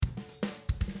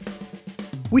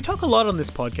We talk a lot on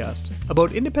this podcast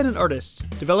about independent artists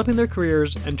developing their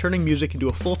careers and turning music into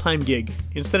a full-time gig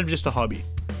instead of just a hobby.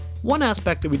 One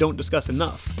aspect that we don't discuss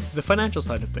enough is the financial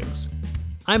side of things.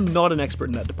 I'm not an expert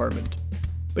in that department,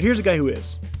 but here's a guy who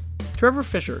is. Trevor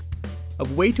Fisher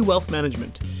of Way to Wealth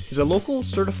Management is a local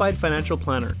certified financial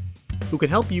planner who can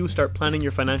help you start planning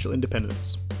your financial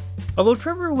independence. Although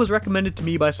Trevor was recommended to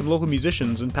me by some local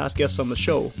musicians and past guests on the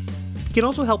show, he can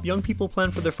also help young people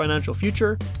plan for their financial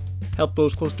future, help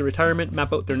those close to retirement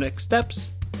map out their next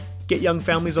steps, get young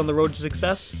families on the road to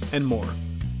success, and more.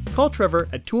 Call Trevor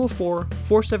at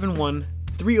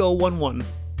 204-471-3011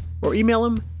 or email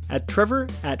him at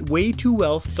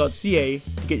trevor@way2wealth.ca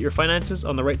to get your finances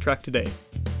on the right track today.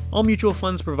 All mutual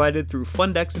funds provided through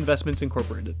Fundex Investments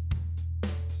Incorporated.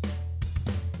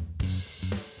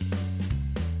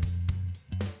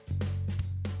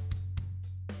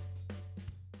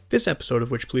 This episode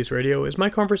of Witch Police Radio is my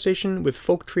conversation with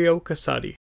folk trio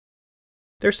Casati.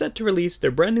 They're set to release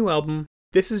their brand new album,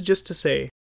 This Is Just to Say,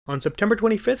 on September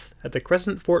 25th at the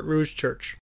Crescent Fort Rouge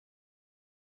Church.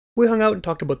 We hung out and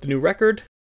talked about the new record,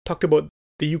 talked about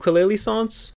the ukulele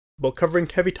songs, about covering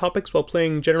heavy topics while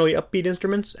playing generally upbeat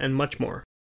instruments, and much more.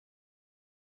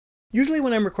 Usually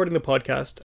when I'm recording the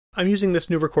podcast, I'm using this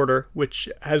new recorder, which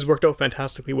has worked out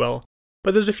fantastically well,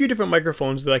 but there's a few different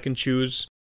microphones that I can choose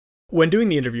when doing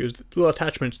the interviews, the little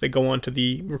attachments that go onto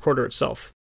the recorder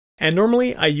itself. And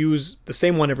normally I use the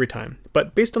same one every time,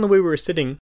 but based on the way we were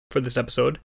sitting for this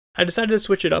episode, I decided to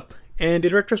switch it up, and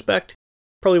in retrospect,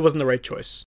 probably wasn't the right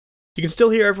choice. You can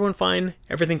still hear everyone fine,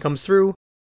 everything comes through,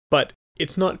 but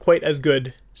it's not quite as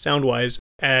good, sound-wise,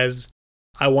 as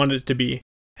I wanted it to be,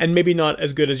 and maybe not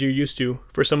as good as you're used to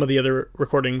for some of the other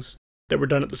recordings that were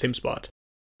done at the same spot.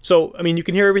 So, you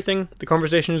can hear everything, the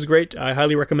conversation is great, I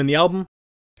highly recommend the album,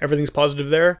 everything's positive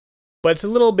there, but it's a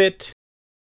little bit,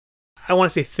 I want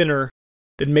to say thinner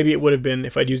than maybe it would have been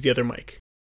if I'd used the other mic.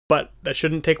 But that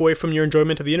shouldn't take away from your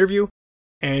enjoyment of the interview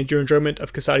and your enjoyment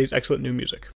of Casati's excellent new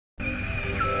music.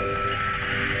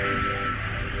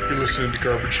 You're listening to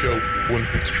Garbage Hill,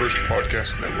 Winnipeg's first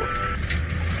podcast network.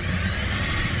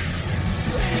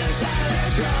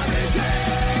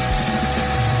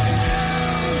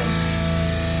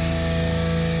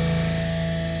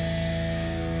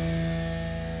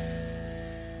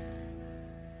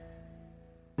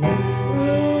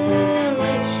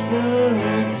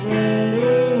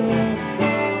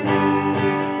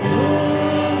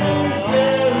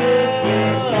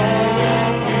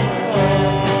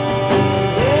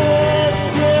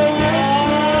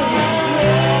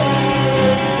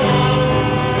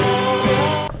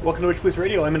 Welcome to Witch Police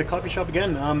Radio. I'm in a coffee shop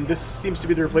again. This seems to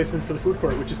be the replacement for the food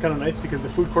court, which is kind of nice because the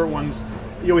food court ones,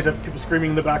 you always have people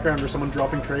screaming in the background or someone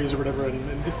dropping trays or whatever,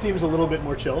 and this seems a little bit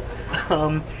more chill.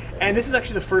 And this is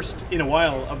actually the first in a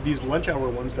while of these lunch hour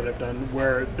ones that I've done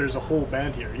where there's a whole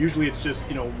band here. Usually it's just,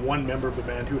 one member of the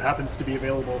band who happens to be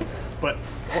available, but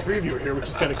all three of you are here, which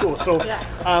is kind of cool. So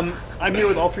I'm here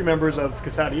with all three members of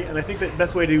Casati, and I think that the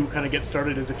best way to kind of get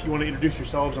started is if you want to introduce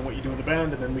yourselves and what you do in the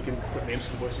band, and then we can put names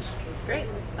to the voices. Great.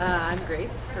 I'm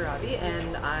Grace Harabi,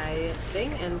 and I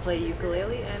sing and play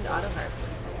ukulele and auto harp.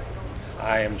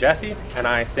 I am Jesse, and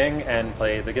I sing and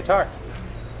play the guitar.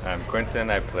 I'm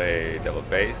Quentin, I play double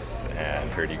bass and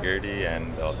hurdy-gurdy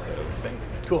and also sing.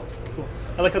 Cool.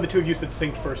 I like how the two of you said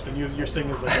sing first, and your sing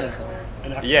is like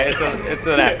an afterthought. Yeah, it's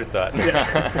an afterthought.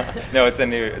 Yeah. No, it's a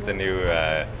new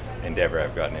endeavor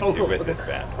I've gotten into with this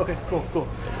band. Okay, cool.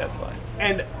 That's why.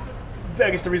 And I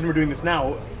guess the reason we're doing this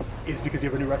now is because you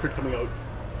have a new record coming out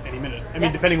any minute.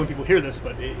 Depending when people hear this,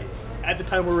 but at the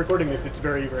time we're recording this, it's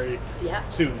very, very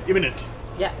soon, imminent.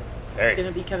 Yeah, Very. It's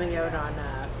going to be coming out on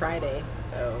Friday,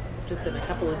 so just in a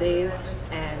couple of days,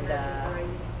 and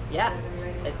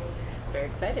it's very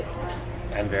exciting.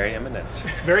 And very imminent.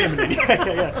 Very imminent,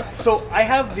 yeah. So I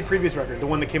have the previous record, the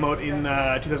one that came out in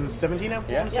 2017, I want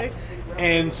to say.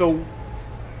 And so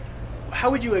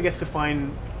how would you, I guess,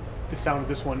 define the sound of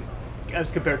this one as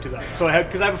compared to that? So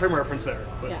because I have a frame of reference there.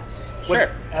 But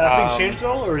Sure. Things changed at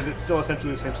all, or is it still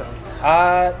essentially the same sound?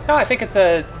 No, I think it's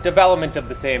a development of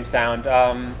the same sound.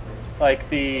 Like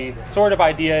the sort of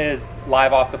idea is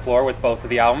live off the floor with both of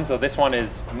the albums, so this one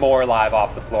is more live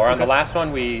off the floor. Okay. On the last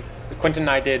one, Quentin and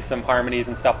I did some harmonies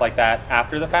and stuff like that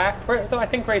after the fact, though I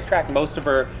think Grace tracked most of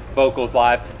her vocals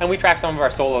live, and we tracked some of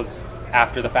our solos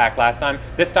after the fact last time.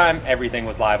 This time, everything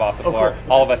was live off the floor.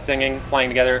 Cool. All of us singing, playing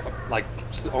together, like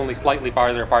only slightly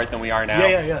farther apart than we are now.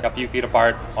 Yeah. A few feet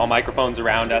apart, all microphones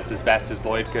around us as best as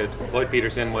Lloyd could. Lloyd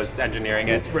Peterson was engineering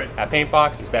it at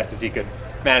Paintbox as best as he could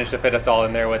manage to fit us all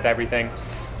in there with everything.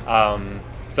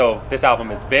 So this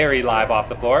album is very live off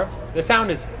the floor. The sound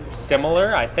is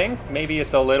similar, I think. Maybe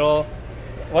it's a little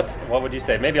what would you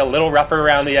say? Maybe a little rougher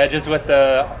around the edges with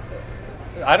the.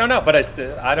 I don't know, but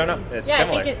I don't know. It's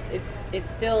similar. I think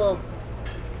it's still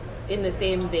in the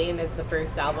same vein as the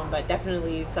first album, but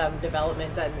definitely some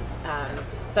developments, and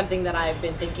something that I've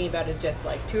been thinking about is just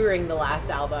like touring the last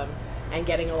album and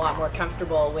getting a lot more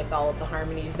comfortable with all of the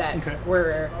harmonies that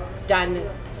were done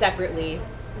separately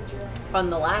on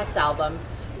the last album,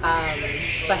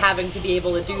 but having to be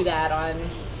able to do that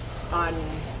on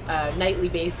a nightly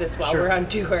basis while we're on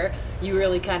tour, you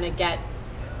really kind of get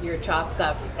your chops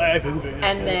up. I believe it.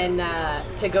 And then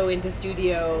to go into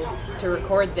studio to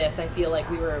record this, I feel like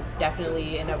we were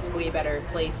definitely in a way better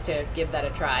place to give that a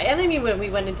try. And I mean, when we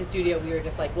went into studio, we were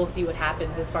just like, we'll see what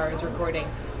happens as far as recording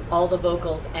all the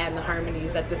vocals and the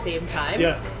harmonies at the same time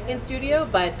in studio,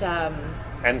 but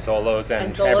and solos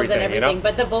and everything, you know?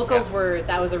 But the vocals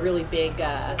that was a really big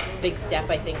step,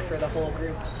 I think, for the whole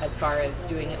group as far as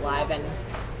doing it live, and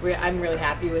I'm really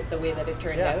happy with the way that it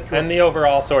turned out. And the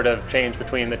overall sort of change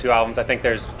between the two albums, I think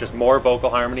there's just more vocal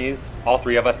harmonies, all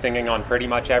three of us singing on pretty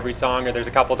much every song, or there's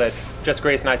a couple that just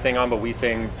Grace and I sing on, but we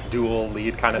sing dual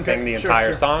lead kind of thing the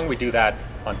entire song. We do that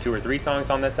on 2 or 3 songs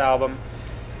on this album.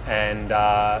 And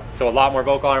so a lot more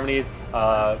vocal harmonies.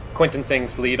 Quentin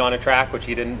sings lead on a track, which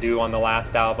he didn't do on the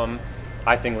last album.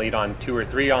 I sing lead on 2 or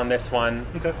 3 on this one.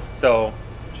 So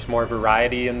just more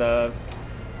variety in the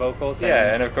vocals.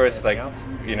 And of course, like else.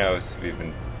 You know, we've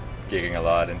been gigging a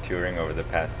lot and touring over the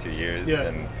past 2 years,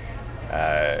 and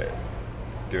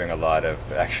doing a lot of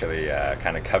actually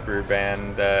kind of cover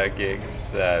band gigs,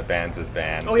 bands as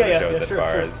bands, shows at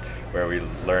bars, where we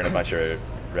learn a bunch of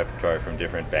repertoire from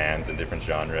different bands and different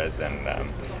genres, and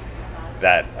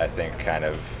that I think kind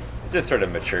of just sort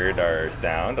of matured our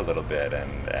sound a little bit,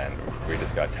 and we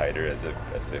just got tighter as a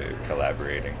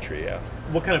collaborating trio.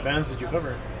 What kind of bands did you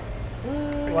cover?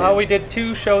 Well, we did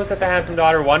 2 shows at the Handsome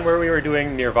Daughter. One where we were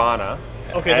doing Nirvana,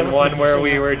 and one where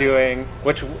we were doing,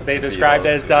 which they described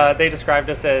us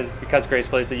as, because Grace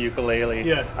plays the ukulele,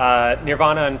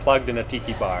 Nirvana unplugged in a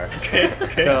tiki bar.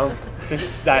 So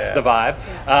that's the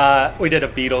vibe. We did a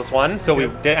Beatles one, so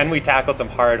we tackled some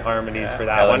hard harmonies for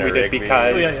that Eleanor one. We did Rigby.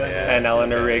 Because and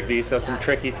Eleanor Rigby, so some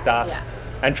tricky stuff.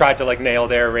 And tried to like nail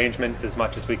their arrangements as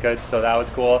much as we could, so that was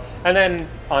cool. And then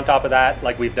on top of that,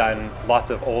 like we've done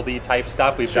lots of oldie type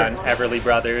stuff. We've done Everly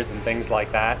Brothers and things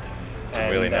like that.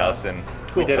 And Willie Nelson.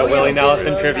 We did a Willie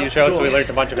Nelson tribute show, so we learned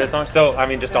a bunch of his songs. So I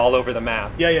mean, just all over the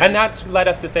map. And that led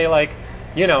us to say, like,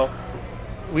 you know,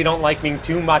 we don't like being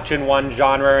too much in one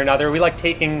genre or another. We like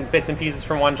taking bits and pieces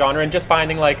from one genre and just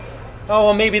finding like, oh,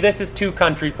 well, maybe this is too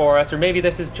country for us, or maybe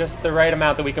this is just the right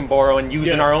amount that we can borrow and use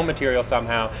in our own material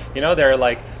somehow. You know, there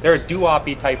are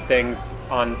doo-wop-y type things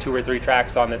on 2 or 3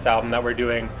 tracks on this album that we're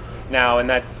doing now, and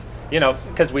that's, you know,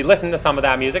 because we listen to some of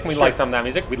that music, and we like some of that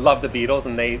music. We love the Beatles,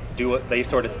 and they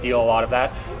sort of steal a lot of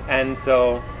that, and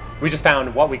so we just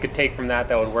found what we could take from that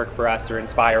would work for us or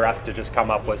inspire us to just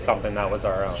come up with something that was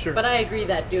our own. But I agree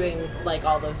that doing like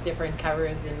all those different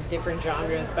covers in different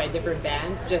genres by different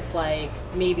bands just like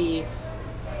maybe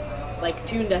like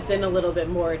tuned us in a little bit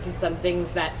more to some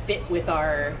things that fit with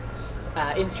our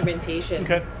instrumentation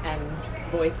and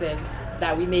voices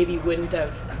that we maybe wouldn't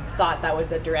have thought that was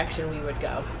the direction we would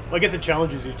go. Well, I guess it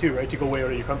challenges you too, right? To go way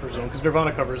out of your comfort zone, because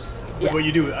Nirvana covers what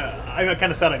you do. I'm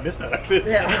kind of sad I missed that, actually.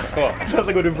 Cool. It sounds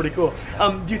like we're doing pretty cool.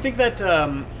 Do you think that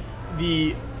all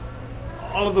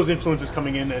of those influences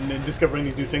coming in and discovering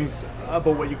these new things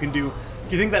about what you can do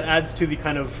you think that adds to the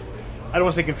kind of, I don't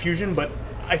want to say confusion, but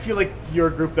I feel like you're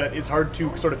a group that is hard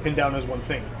to sort of pin down as one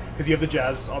thing, because you have the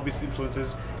jazz, obviously,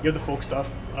 influences, you have the folk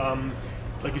stuff,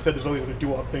 like you said, there's all these other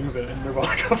doo-wop things and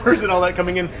Nirvana covers and all that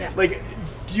coming in. Like,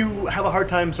 do you have a hard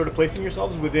time sort of placing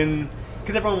yourselves within,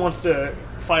 because everyone wants to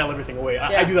file everything away.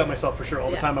 I do that myself for sure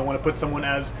all the time. I want to put someone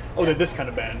as, they're this kind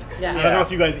of band. I don't know if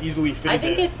you guys easily fit into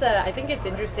it. I think it's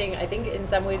interesting. I think in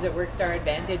some ways it works to our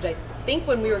advantage. I think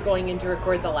when we were going in to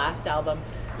record the last album,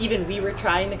 even we were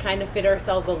trying to kind of fit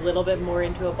ourselves a little bit more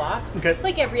into a box.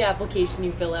 Like every application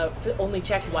you fill out, only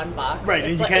check one box. Right,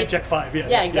 and you can't check 5.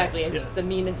 Yeah, exactly. It's just the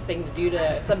meanest thing to do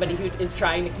to somebody who is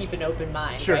trying to keep an open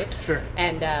mind, right? Sure.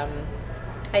 And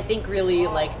I think really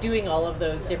like doing all of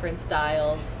those different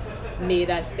styles made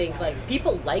us think like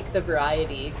people like the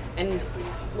variety, and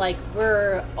like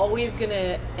we're always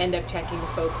gonna end up checking the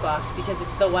folk box because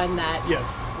it's the one that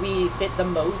we fit the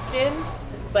most in.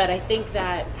 But I think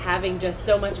that having just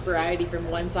so much variety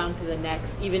from one song to the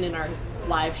next, even in our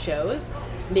live shows,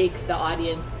 makes the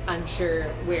audience unsure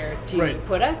where to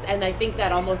put us. And I think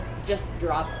that almost just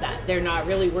drops that. They're not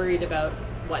really worried about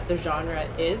what the genre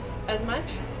is as much.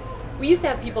 we used to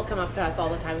have people come up to us all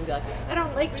the time and be like, I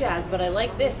don't like jazz, but I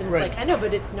like this. And it's like, I know,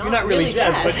 but it's not, you're not really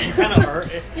jazz, but you kind of are.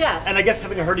 Yeah. And I guess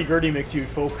having a hurdy-gurdy makes you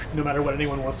folk no matter what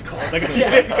anyone wants to call it. Like,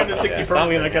 it kind of sticks you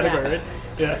firmly in that category, right?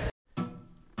 Yeah.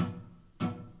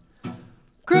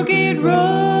 Crooked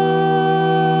Road.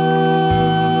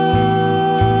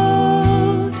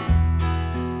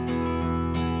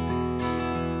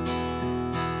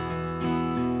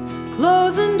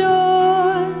 Closing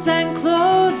doors and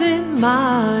closing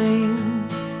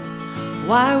minds.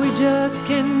 Why we just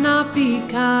cannot be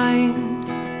kind.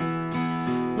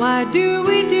 Why do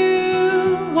we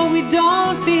do what we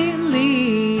don't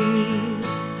believe?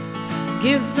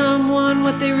 Give someone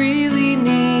what they really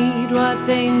need, what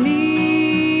they need.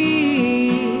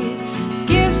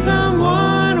 Give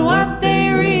someone what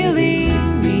they really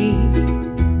need.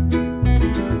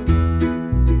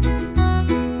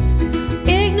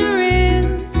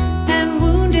 Ignorance and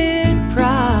wounded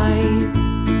pride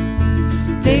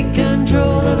take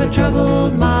control of a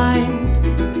troubled mind.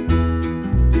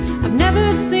 I've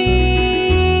never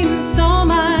seen so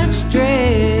much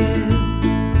dread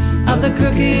of the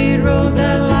crooked road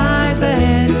that lies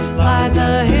ahead, lies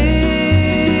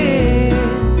ahead.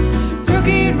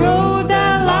 Crooked road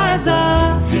that lies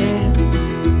ahead.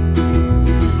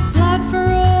 Blood for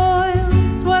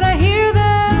oil's what I hear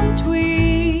them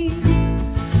tweet.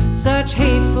 Such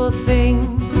hateful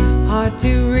things, hard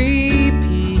to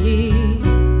repeat.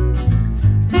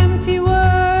 Empty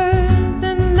words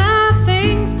and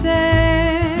nothing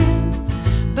said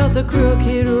about the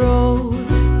crooked road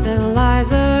that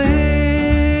lies ahead.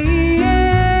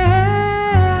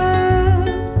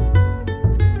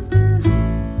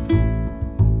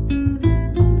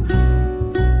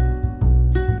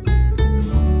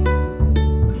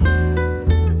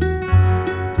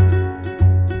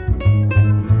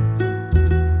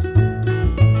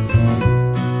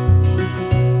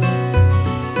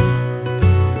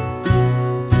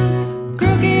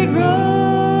 Crooked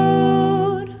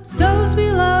road, those we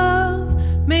love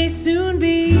may soon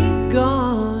be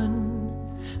gone.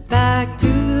 Back to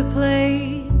the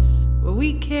place where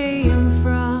we came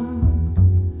from.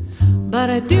 But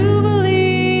I do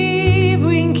believe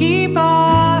we can keep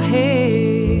our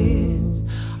heads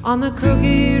on the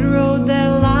crooked road that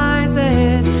lies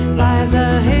ahead, lies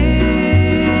ahead.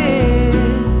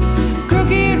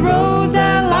 Crooked road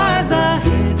that lies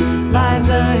ahead, lies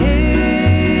ahead.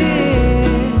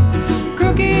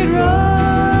 Crooked road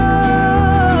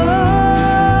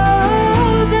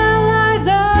that lies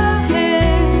ahead.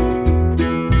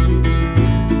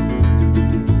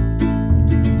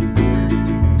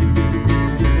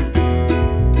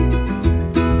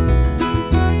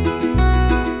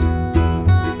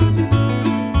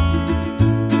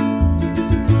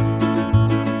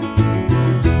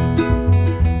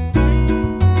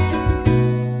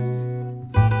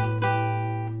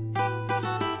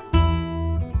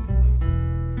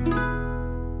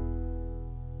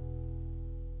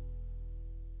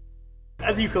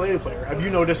 As a ukulele player, have you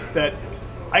noticed that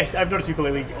I've noticed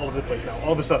ukulele all over the place now.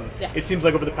 All of a sudden, it seems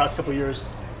like over the past couple of years,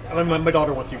 my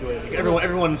daughter wants ukulele.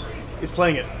 Everyone is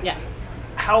playing it. Yeah.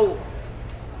 How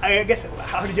did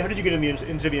you get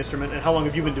into the instrument, and how long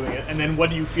have you been doing it? And then what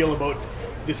do you feel about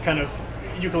this kind of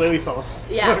ukulele sauce?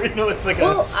 Yeah. It's like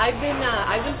I've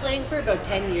been playing for about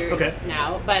 10 years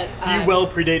now, but so you well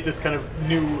predate this kind of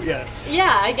new.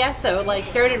 Yeah, I guess so. Like,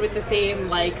 started with the same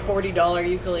like $40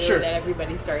 ukulele that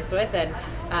everybody starts with, and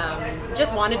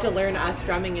just wanted to learn a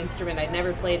strumming instrument. I'd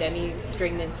never played any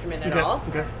stringed instrument at all.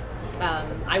 Okay.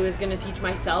 I was going to teach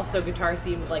myself, so guitar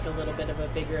seemed like a little bit of a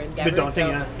bigger endeavor. It's a bit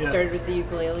daunting, so started with the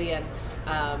ukulele and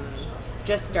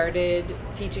just started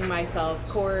teaching myself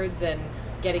chords and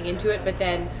getting into it, but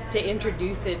then to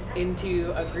introduce it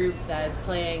into a group that is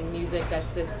playing music that's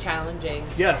this challenging,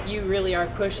 you really are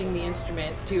pushing the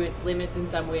instrument to its limits in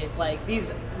some ways. Like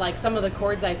some of the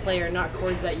chords I play are not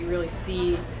chords that you really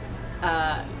see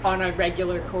on a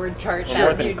regular chord chart.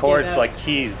 More than chords, like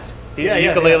keys.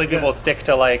 Ukulele people stick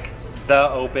to like the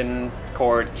open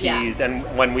chord keys, and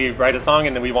when we write a song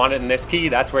and we want it in this key,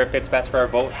 that's where it fits best for our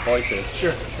voices.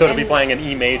 Sure. So to be playing an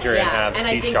E major and have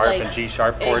C sharp and G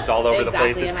sharp chords all over the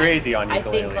place is crazy on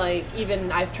ukulele. I think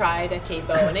even I've tried a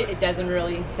capo and it doesn't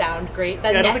really sound great.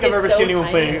 That I don't think I've ever seen anyone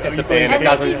playing it's a pain. It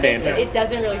doesn't stay in tune. It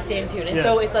doesn't really stay in tune. And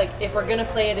so it's like, if we're gonna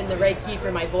play it in the right key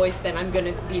for my voice, then I'm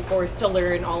gonna be forced to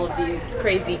learn all of these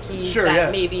crazy keys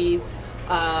that maybe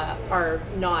are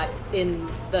not in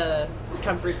the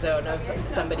comfort zone of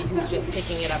somebody who's just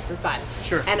picking it up for fun.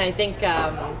 Sure. And I think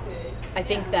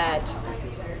that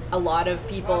a lot of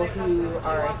people who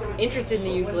are interested in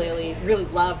the ukulele really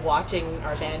love watching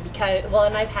our band because, well,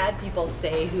 and I've had people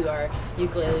say who are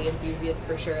ukulele enthusiasts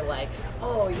for sure, like,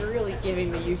 oh, you're really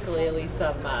giving the ukulele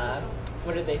some,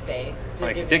 what did they say?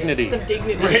 Like dignity. Some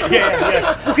dignity. Right,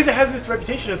 yeah. Because it has this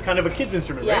reputation as kind of a kid's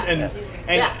instrument, right?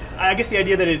 And I guess the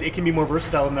idea that it can be more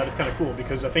versatile than that is kind of cool,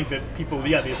 because I think that people,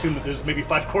 they assume that there's maybe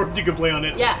 5 chords you can play on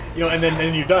it. Yeah. And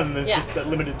then you're done. And there's just that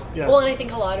limited. Yeah. Well, and I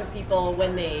think a lot of people,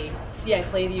 when they see I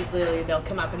play the ukulele, they'll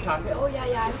come up and talk to me, oh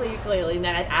yeah, I play ukulele, and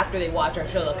then after they watch our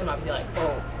show, they'll come up and be like,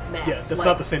 oh man, yeah, that's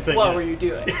not the same thing. What were you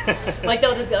doing? Like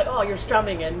they'll just be like, oh, you're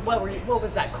strumming, and what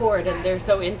was that chord? And they're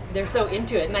so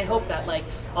into it, and I hope that like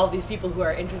all these people who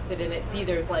are interested in it see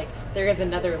there is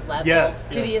another level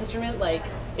to the instrument. Like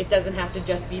it doesn't have to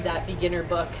just be that beginner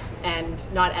book, and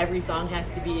not every song has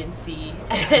to be in C.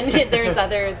 And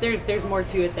there's more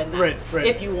to it than that. Right.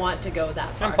 If you want to go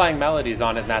that far. And playing melodies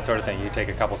on it and that sort of thing. You take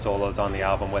a couple solos on the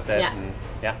album with it. Yeah. And,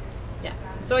 Yeah.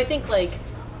 So I think like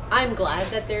I'm glad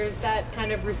that there's that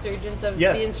kind of resurgence of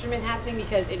the instrument happening,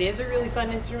 because it is a really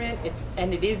fun instrument.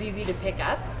 It is easy to pick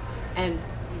up, and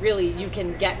really you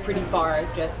can get pretty far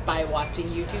just by watching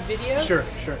YouTube videos.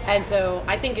 Sure. And so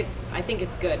I think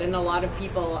it's good, and a lot of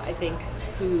people I think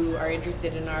who are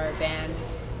interested in our band,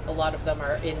 a lot of them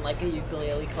are in like a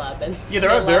ukulele club, and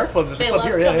there are clubs. They love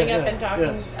coming up and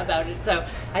talking about it. So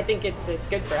I think it's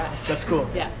good for us. That's cool.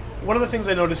 Yeah. One of the things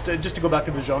I noticed, just to go back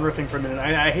to the genre thing for a minute,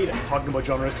 I hate talking about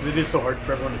genres because it is so hard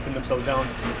for everyone to pin themselves down,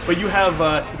 but you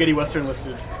have Spaghetti Western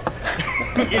listed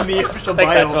in the official bio.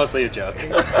 I think that's mostly a joke.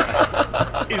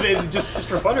 Is it just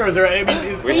for fun, or is there, I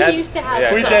mean... We used to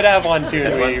have we did have one too.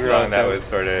 One song that was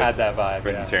sort of had that vibe,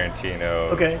 Quentin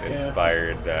Tarantino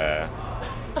inspired.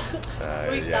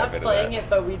 We stopped playing it,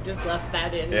 but we just left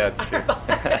that in. Yeah, it's good.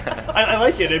 I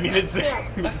like it. I mean, it's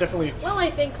definitely... Well,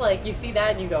 I think like you see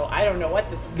that and you go, I don't know what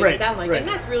this is going to sound like, and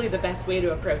that's really the best way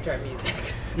to approach our music.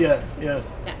 Yeah.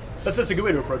 That's a good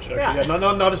way to approach it, actually. Yeah.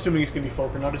 Not assuming it's going to be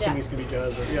folk, or not assuming it's going to be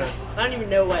jazz. I don't even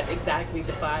know what exactly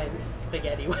defines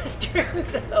spaghetti western,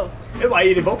 so...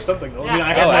 It evokes something, though. Yeah. I mean,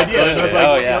 I had an idea. And I was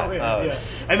like, Oh.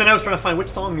 And then I was trying to find which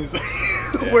song is...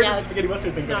 Where's the spaghetti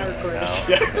western thing? It's not recorded.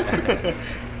 Yeah.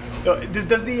 No,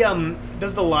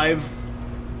 does the live...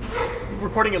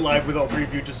 Recording it live with all three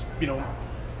of you, just,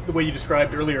 the way you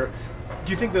described earlier...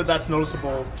 Do you think that that's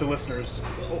noticeable to listeners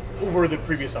over the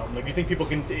previous album? Like, do you think people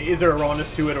can? Is there a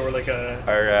rawness to it, or like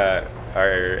a?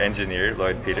 Our engineer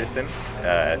Lloyd Peterson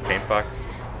at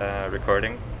Paintbox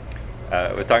Recording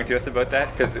was talking to us about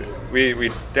that, because we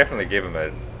definitely gave him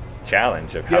a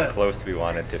challenge of how close we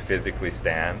wanted to physically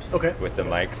stand with the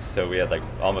mics, so we had like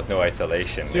almost no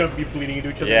isolation. So you don't have to be bleeding into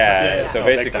each other. Yeah. So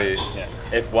basically,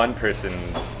 if one person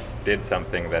did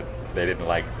something that they didn't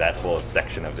like, that whole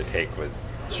section of the take was.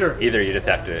 Sure. Either you just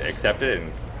have to accept it and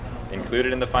include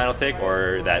it in the final take,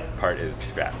 or that part is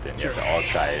scrapped and you have to all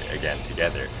try it again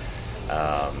together.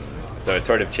 So it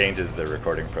sort of changes the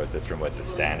recording process from what the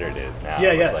standard is now,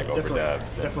 with like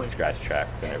overdubs and scratch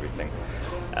tracks and everything.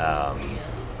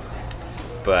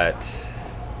 But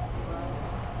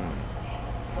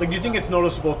like, do you think it's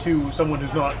noticeable to someone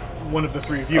who's not one of the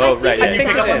three of you? Oh, right. I think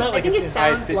pick up on that? I think it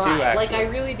sounds I do, live. actually. Like, I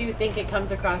really do think it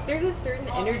comes across. There's a certain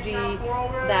energy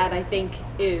that I think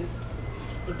is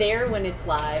there when it's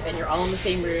live and you're all in the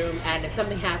same room, and if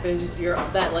something happens,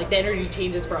 the energy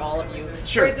changes for all of you.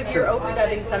 Sure. Whereas if you're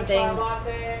overdubbing something,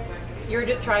 you're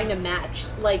just trying to match,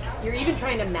 like, you're even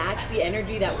trying to match the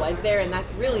energy that was there, and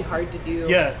that's really hard to do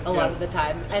a lot of the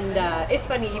time. And it's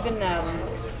funny, even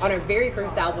on our very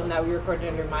first album that we recorded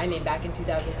under my name back in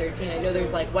 2013, I know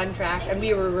there's like one track, and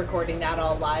we were recording that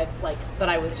all live, like, but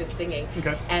I was just singing.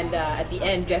 Okay. And at the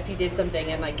end, Jesse did something,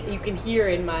 and like you can hear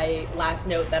in my last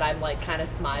note that I'm like kind of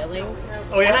smiling.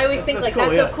 Oh yeah. And I always think that's like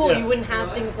cool, that's so cool. Yeah. You wouldn't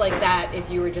have things like that if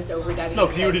you were just overdubbing. No,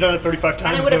 because you would have done it 35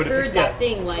 times. And I would have heard that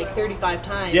thing like 35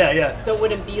 times. Yeah. So it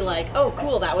wouldn't be like, oh,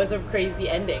 cool, that was a crazy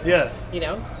ending. Yeah.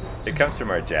 it comes from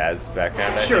our jazz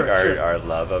background. I think our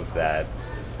love of that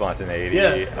spontaneity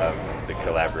of the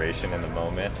collaboration in the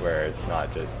moment, where it's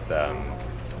not just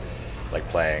like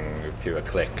playing to a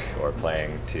click or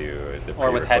playing to the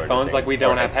or with headphones. Like we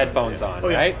don't have headphones on,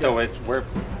 right? So we're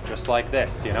just like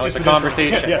this, it's a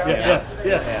conversation.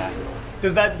 Yeah.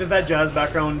 Does that jazz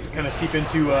background kind of seep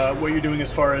into what you're doing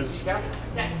as far as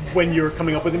when you're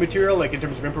coming up with the material, like in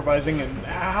terms of improvising, and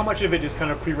how much of it is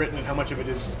kind of pre-written and how much of it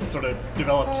is sort of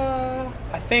developed?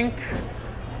 I think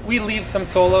we leave some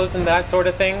solos and that sort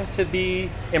of thing to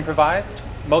be improvised.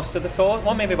 Most of the solos,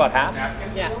 well, maybe about half.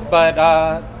 Yeah. But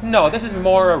no, this is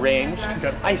more arranged.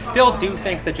 Okay. I still do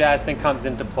think the jazz thing comes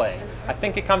into play. I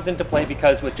think it comes into play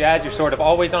because with jazz, you're sort of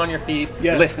always on your feet,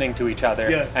 listening to each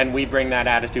other, and we bring that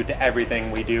attitude to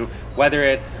everything we do. Whether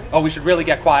it's, we should really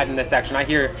get quiet in this section. I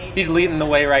hear he's leading the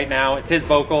way right now. It's his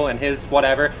vocal and his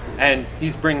whatever, and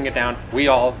he's bringing it down. We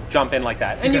all jump in like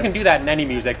that. And you can do that in any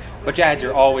music, but jazz,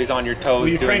 you're always on your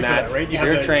toes doing that. For that, right?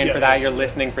 You're trained for that. You're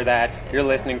listening for that. You're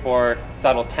listening for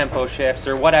subtle tempo shifts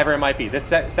or whatever it might be. This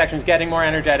section's getting more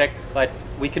energetic.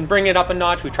 We can bring it up a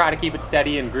notch. We try to keep it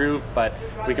steady and groove, but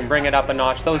we can bring it up a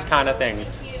notch. Those kind of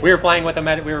things. We were playing with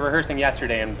we were rehearsing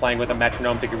yesterday and playing with a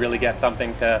metronome to really get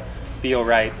something to feel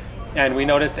right. And we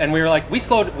noticed, and we were like,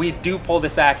 we do pull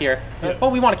this back here. Well,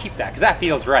 we want to keep that because that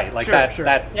feels right.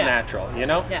 That's natural, you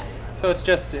know? Yeah. So it's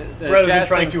just rather than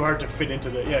trying too hard to fit into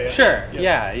the Sure,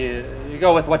 you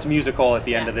go with what's musical at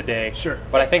the end of the day. Sure.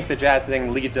 But I think the jazz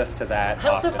thing leads us to that. I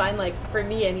also find, for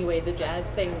me anyway, the jazz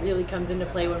thing really comes into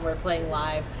play when we're playing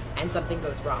live and something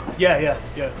goes wrong. Yeah.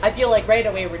 I feel like right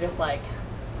away we're just like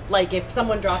if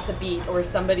someone drops a beat or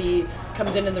somebody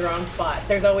comes in the wrong spot,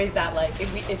 there's always that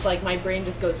it's like my brain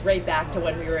just goes right back to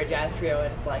when we were a jazz trio,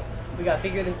 and it's like, we got to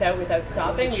figure this out without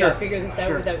stopping. We got to figure this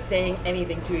out without saying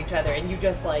anything to each other, and you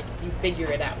just you figure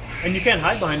it out. And you can't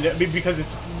hide behind it because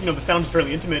it's the sound is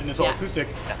fairly intimate and it's all acoustic.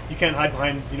 You can't hide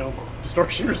behind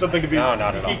distortion or something to be. No,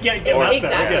 not at all. You can't get past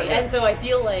exactly. that. And so I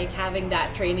feel like having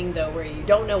that training though, where you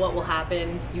don't know what will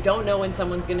happen, you don't know when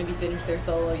someone's going to be finished their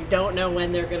solo, you don't know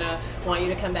when they're going to want you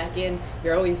to come back in.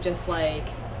 You're always just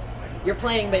you're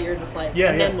playing, but you're just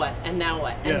then what? And now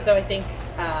what? And so I think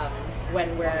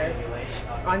when we're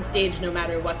on stage, no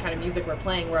matter what kind of music we're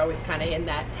playing, we're always kind of in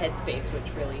that headspace,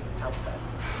 which really helps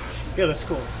us. Yeah, that's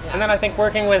cool. Yeah. And then I think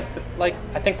working with,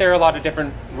 I think there are a lot of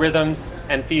different rhythms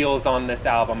and feels on this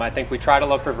album. I think we try to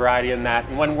look for variety in that.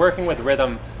 And when working with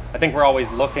rhythm, I think we're always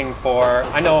looking for,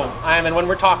 and when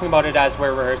we're talking about it as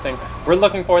we're rehearsing, we're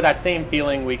looking for that same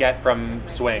feeling we get from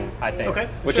swing, I think. Okay.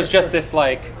 Which is just this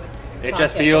it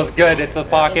just feels good. It's a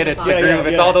pocket. It's the groove.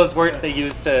 It's all those words they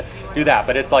use to do that.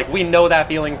 But it's we know that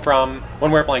feeling from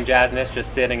when we're playing jazz, and it's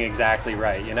just sitting exactly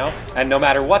right, And no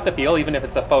matter what the feel, even if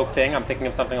it's a folk thing, I'm thinking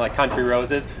of something like Country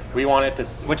Roses. We want it to,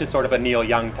 which is sort of a Neil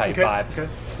Young type vibe. Okay.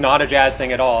 It's not a jazz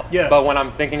thing at all. Yeah. But when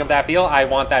I'm thinking of that feel, I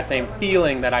want that same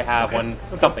feeling that I have when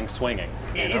something's swinging.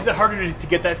 Is it harder to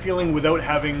get that feeling without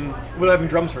having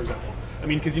drums, for example? I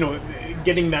mean, because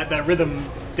getting that rhythm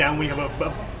down when you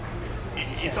have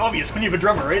it's obvious when you have a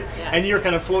drummer, right? Yeah. And you're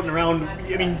kind of floating around.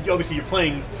 I mean, obviously you're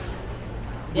playing,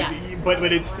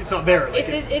 but it's not there.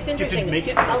 It's interesting. To make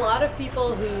it? A lot of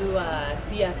people who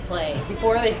see us play,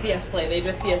 before they see us play, they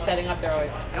just see us setting up. They're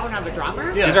always, I don't have a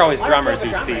drummer. Yeah. These are always drummers who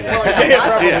see that.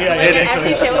 As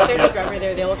we show if there's a drummer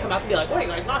there, they will come up and be like, "What, you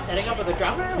guys not setting up with a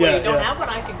drummer? Well, you don't have one.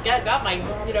 I could got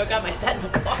my set in the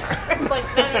car." It's like,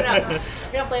 no,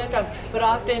 you're not playing the drums. But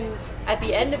often at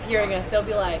the end of hearing us, they'll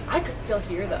be like, "I could still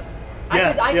hear them."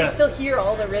 I could still hear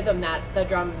all the rhythm that the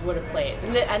drums would have played.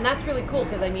 And that's really cool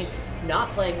because, not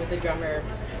playing with the drummer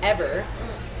ever,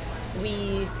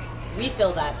 we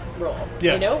fill that role,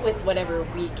 with whatever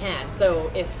we can. So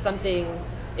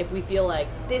if we feel like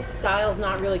this style's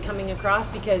not really coming across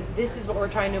because this is what we're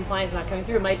trying to imply is not coming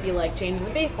through, it might be changing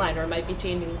the bass line or it might be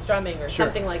changing the strumming or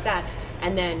something like that.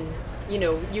 And then,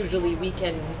 usually we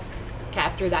can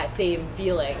capture that same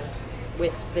feeling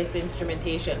with this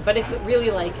instrumentation. But it's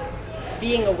really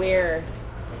being aware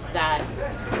that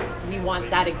we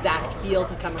want that exact feel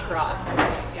to come across,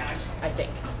 I think.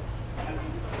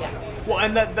 Yeah. Well,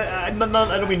 and I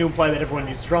don't mean to imply that everyone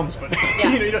needs drums, but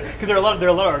because there are a lot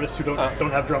of artists who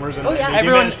don't have drummers. And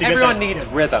everyone needs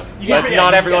rhythm, but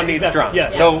not everyone needs drums. Yeah.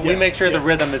 So we make sure the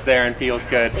rhythm is there and feels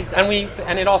good,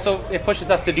 and it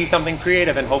pushes us to do something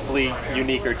creative and hopefully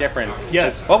unique or different.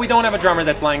 Yes. Well, we don't have a drummer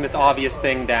that's laying this obvious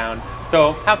thing down.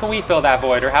 So how can we fill that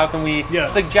void, or how can we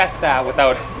suggest that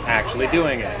without actually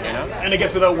doing it? And I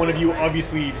guess without one of you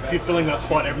obviously filling that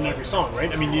spot in every song,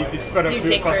 right? I mean, it's spread out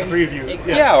across the three of you.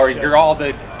 Exactly. You're all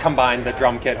combine the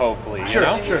drum kit, hopefully.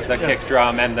 Sure. The kick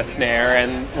drum and the snare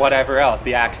and whatever else,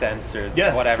 the accents or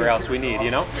whatever else we need.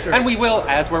 Sure. And we will,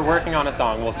 as we're working on a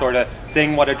song, we'll sort of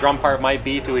sing what a drum part might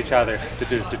be to each other.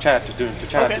 Okay,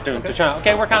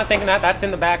 we're kind of thinking that's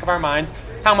in the back of our minds.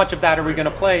 How much of that are we going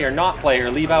to play or not play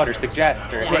or leave out or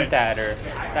suggest or hint at or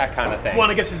that kind of thing? Well,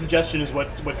 and I guess the suggestion is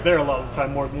what's there a lot of the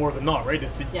time more than not, right?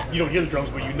 You don't hear the drums,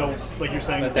 but like you're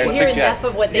saying. You hear enough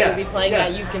of what they would be playing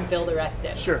that you can fill the rest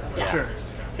in. Sure.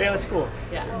 Yeah, that's cool.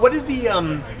 Yeah. What is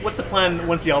what's the plan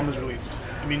once the album is released?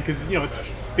 I mean, because it's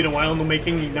been a while in the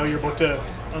making. Now you're about to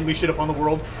unleash it upon the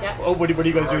world. Yeah. Oh, what are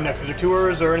you guys doing next? Is there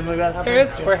tours or anything like that happening? There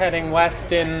is. Yeah. We're heading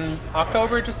west in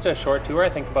October, just a short tour. I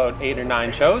think about 8 or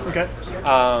 9 shows. Okay.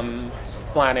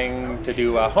 planning to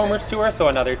do a Homer's tour, so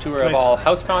another tour of all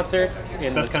house concerts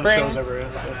in the spring. Kind of shows ever,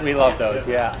 yeah. We love those,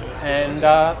 yeah. And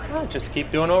just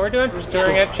keep doing what we're doing, just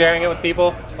touring it, sharing it with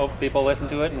people. Hope people listen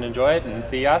to it and enjoy it and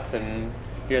see us and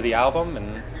hear the album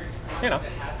and,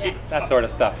 that sort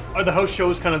of stuff. Are the house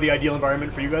shows kind of the ideal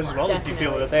environment for you guys as well? Definitely. Do you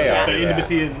feel that's They are, the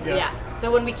intimacy and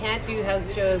So when we can't do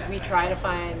house shows, we try to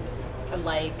find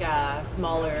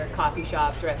smaller coffee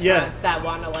shops, restaurants that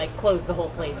want to close the whole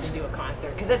place and do a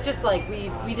concert, because that's just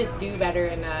we just do better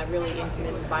in a really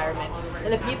intimate environment,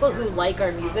 and the people who like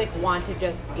our music want to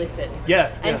just listen.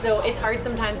 So it's hard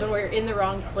sometimes when we're in the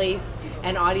wrong place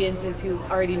and audiences who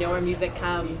already know our music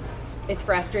come. It's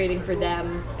frustrating for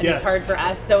them and it's hard for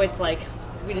us, so it's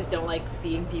we just don't like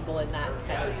seeing people in that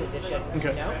kind of position.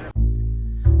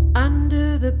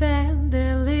 Under the bed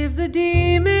there lives a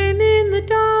demon in the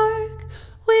dark,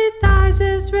 with eyes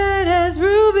as red as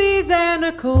rubies and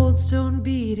a cold stone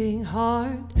beating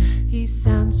heart. He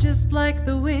sounds just like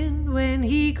the wind when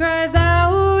he cries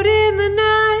out in the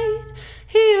night.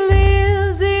 He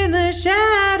lives in the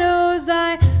shadows,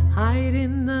 I hide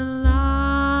in the light.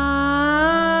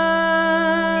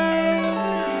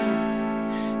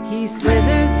 He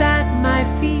slithers at my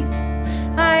feet,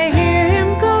 I hear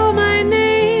him call my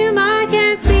name. I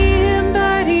can't see him,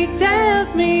 but he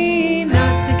tells me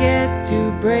not to get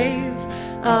too brave.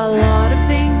 A lot of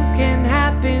things can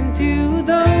happen to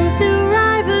those who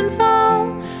rise and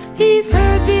fall. He's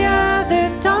heard the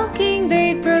others talking,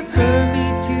 they'd prefer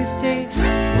me to stay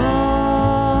small.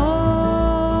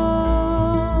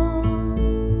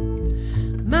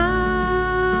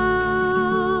 Mount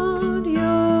your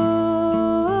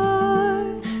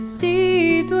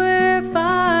steeds, we're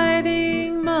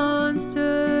fighting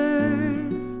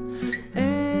monsters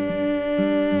everywhere,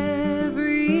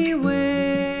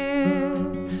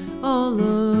 all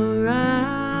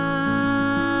around.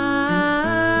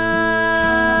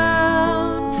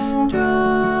 Draw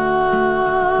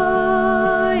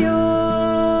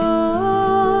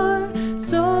your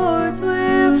swords,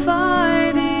 we're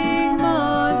fighting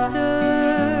monsters.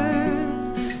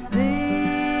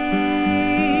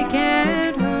 They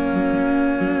can't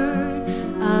hurt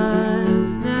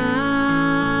us now.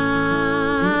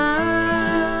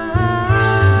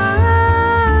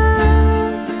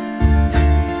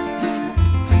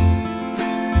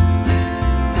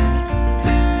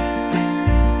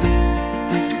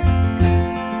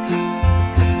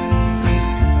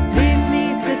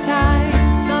 Beneath the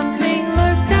tide, something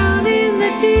lurks down in the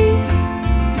deep.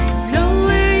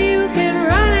 Nowhere you can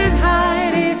run and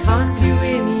hide, it haunts you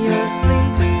in your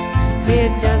sleep.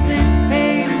 It doesn't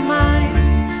pay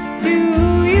mind to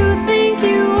who you think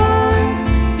you are.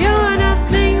 You're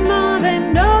nothing more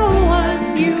than no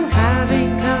one, you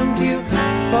haven't come too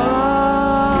far.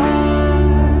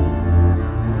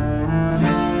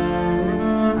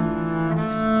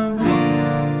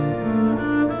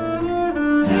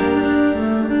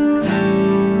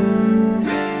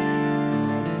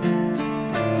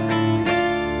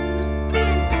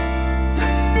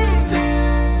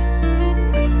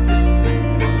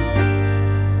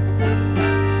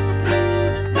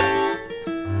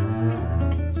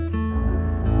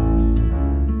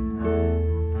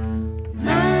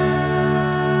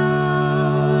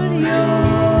 Mount your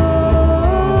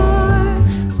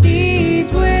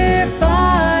steeds, we're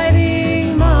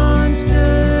fighting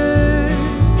monsters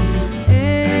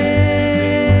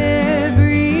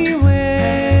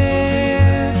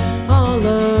everywhere, all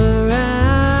around.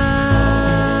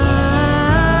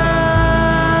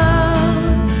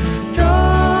 Draw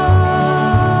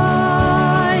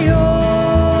your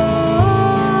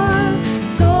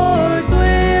swords,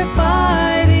 we're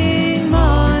fighting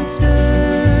monsters.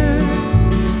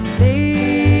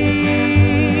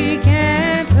 They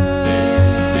can't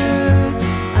hurt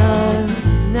us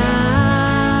now.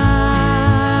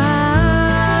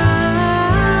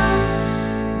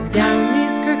 Down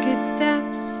these crooked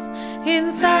steps,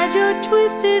 inside your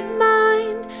twisted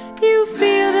mind, you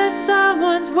feel that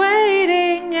someone's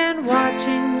waiting and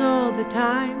watching all the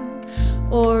time.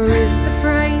 Or is the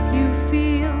fright you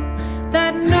feel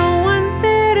that no one's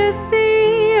there to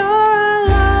see? You're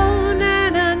alone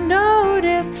and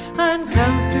unnoticed,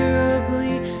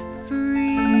 uncomfortably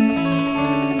free.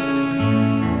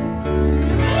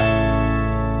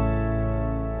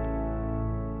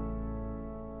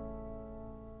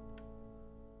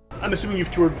 I'm assuming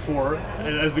you've toured before,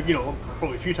 as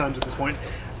probably a few times at this point.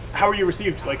 How are you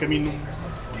received?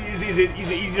 Is it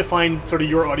easy to find sort of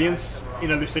your audience in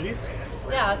other cities?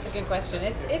 Yeah, that's a good question.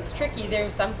 It's tricky.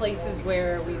 There's some places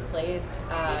where we've played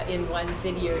in one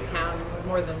city or town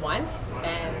more than once,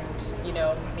 and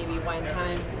maybe one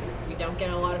time we don't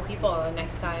get a lot of people, and the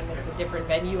next time it's a different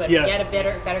venue and we get a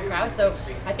better crowd. So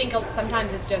I think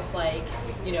sometimes it's just like,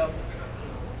 you know,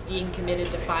 being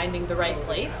committed to finding the right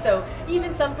place. So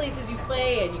even some places you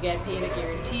play and you get paid a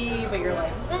guarantee, but you're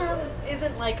like, this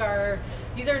isn't like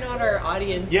these are not our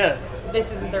audience. Yeah.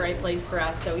 This isn't the right place for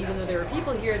us. So even though there were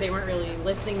people here, they weren't really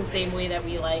listening the same way that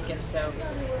we like. And so,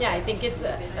 yeah, I think it's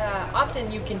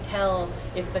often you can tell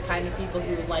if the kind of people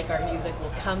who like our music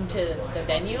will come to the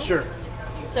venue. Sure.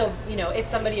 So, you know, if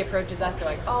somebody approaches us, they're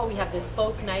like, oh, we have this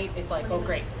folk night, it's like, oh,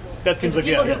 great. That seems like,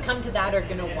 people who come to that are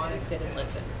going to want to sit and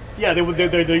listen. Yeah,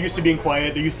 they're used to being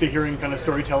quiet. They're used to hearing kind of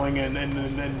storytelling and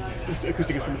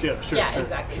acoustic instruments. Yeah, sure. Yeah, sure,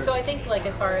 exactly. Sure. So I think, like,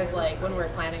 as far as like when we're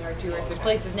planning our tours, there's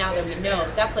places now that we know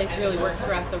that place really works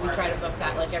for us. So we try to book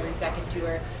that like every second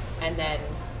tour, and then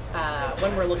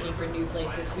when we're looking for new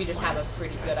places, we just have a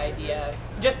pretty good idea.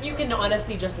 Just you can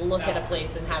honestly just look at a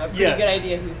place and have a pretty good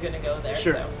idea who's going to go there.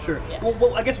 Sure, so, sure. Yeah.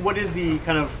 Well, I guess what is the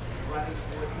kind of,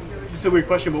 it's a weird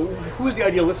question, but who is the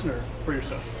ideal listener for your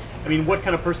stuff? I mean, what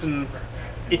kind of person,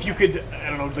 if you could, I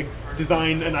don't know, like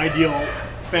design an ideal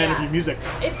fan of your music?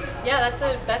 That's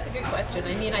a good question.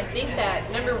 I mean, I think that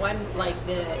number one, like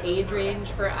the age range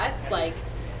for us, like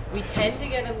we tend to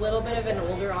get a little bit of an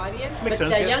older audience, Makes but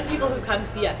sense, the young people who come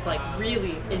see us like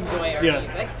really enjoy our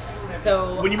music.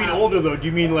 So when you mean older though, do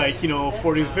you mean like, you know,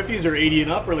 40s, 50s, or 80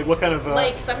 and up, or like what kind of?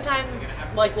 Like sometimes,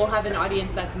 like we'll have an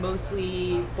audience that's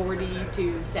mostly 40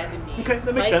 to 70. Okay,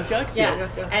 that makes sense. Yeah, I can see that.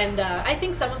 Yeah. And I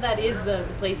think some of that is the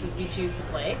places we choose to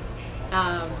play.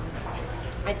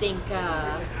 I think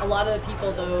a lot of the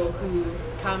people though who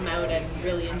come out and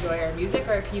really enjoy our music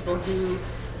are people who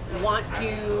want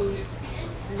to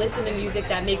listen to music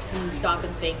that makes them stop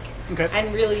and think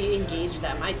and really engage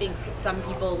them. I think some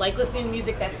people like listening to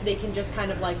music that they can just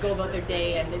kind of like go about their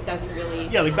day and it doesn't really...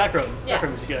 Yeah, like background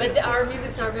music. Yeah. But our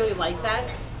music's not really like that.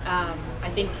 I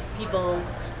think people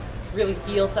really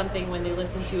feel something when they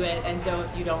listen to it, and so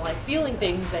if you don't like feeling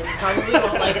things, then you probably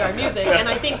won't like our music. And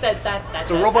I think that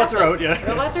so robots are out,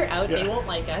 Robots are out, they won't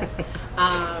like us.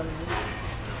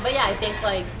 But yeah, I think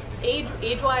like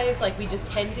age-wise, like we just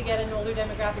tend to get an older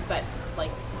demographic, but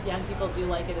like young people do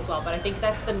like it as well. But I think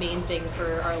that's the main thing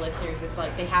for our listeners is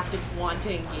like they have to want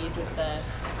to engage with the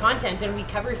content, and we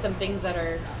cover some things that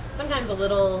are sometimes a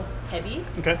little heavy.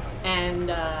 Okay.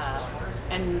 And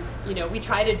you know, we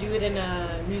try to do it in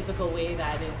a musical way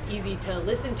that is easy to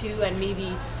listen to, and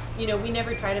maybe, you know, we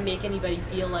never try to make anybody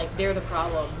feel like they're the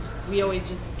problem. We always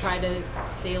just try to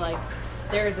say like,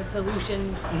 there is a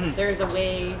solution, there is a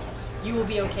way, you will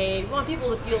be okay. We want people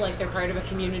to feel like they're part of a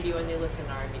community when they listen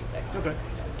to our music. Okay.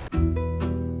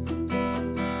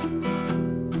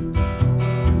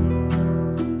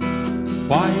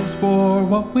 Why is war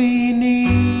what we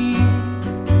need?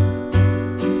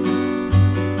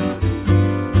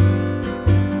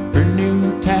 For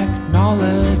new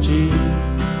technology.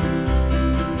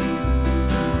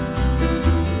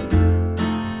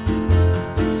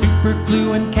 Super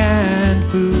glue and canned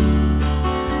food.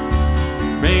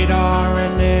 Radar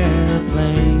and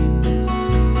airplanes.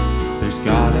 There's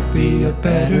gotta be a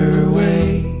better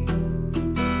way.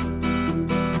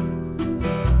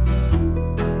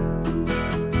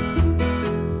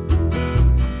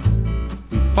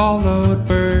 Followed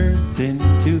birds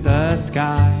into the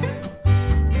sky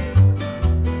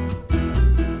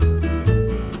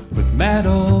with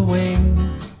metal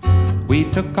wings. We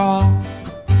took off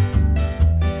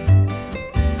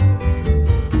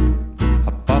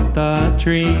above the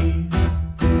trees,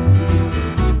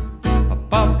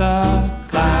 above the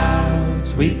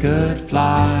clouds. We could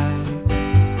fly.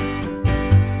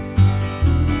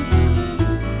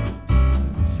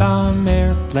 Some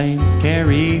airplanes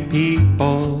carry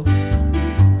people,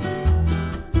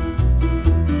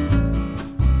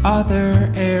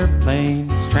 other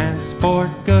airplanes transport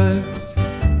goods.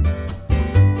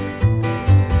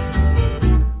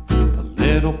 The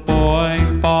little boy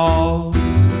falls,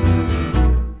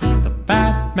 the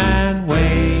Batman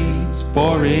waits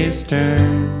for his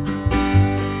turn.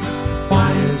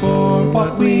 Why is war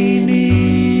what we need?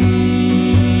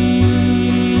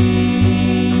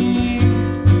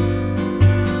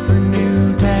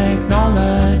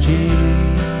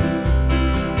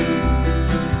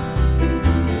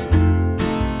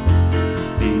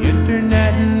 The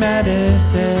internet and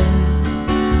medicine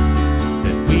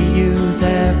that we use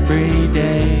every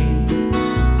day.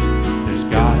 There's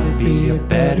gotta be a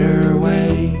better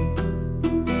way.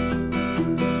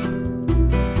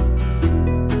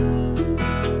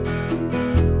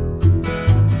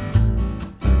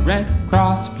 The Red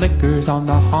Cross flickers on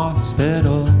the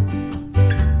hospital.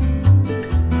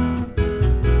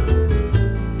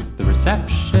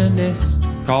 Receptionist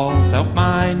calls out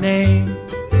my name.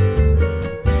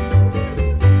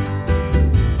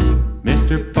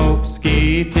 Mr.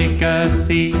 Popesky, take a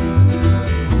seat.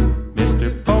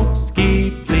 Mr.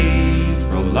 Popesky, please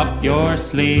roll up your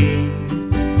sleeve.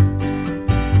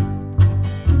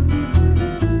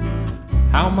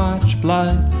 How much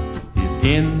blood is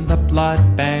in the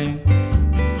blood bank?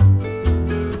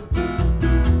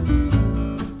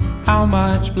 How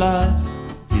much blood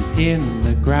is in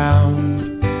the ground?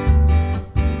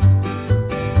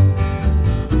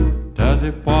 Does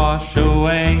it wash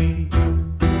away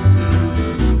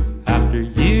after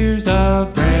years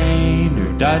of rain,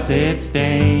 or does it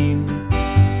stain?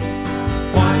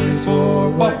 Wine is for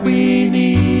what we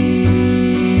need.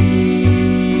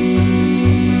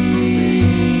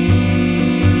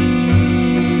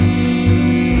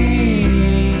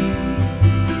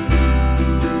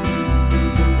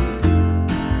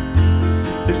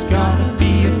 There's gotta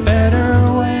be a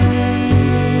better way.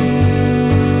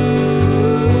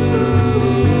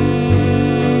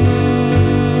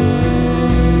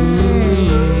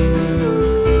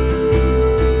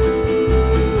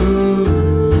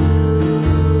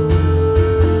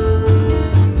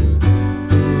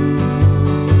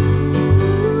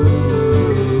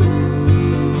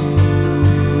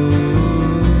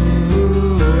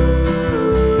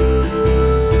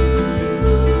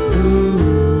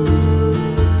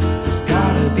 There's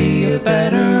gotta be a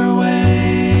better way.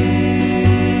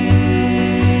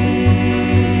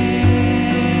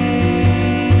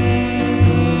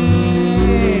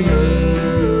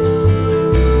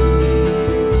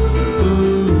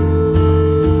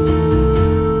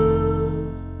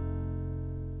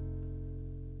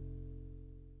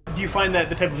 Do you find that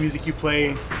the type of music you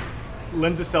play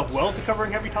lends itself well to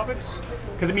covering heavy topics?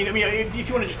 Because I mean, if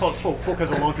you want to just call it folk, folk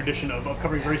has a long tradition of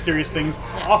covering very serious things,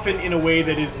 often in a way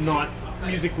that is not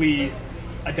musically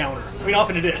a downer. I mean,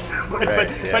 often it is, but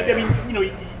I mean, you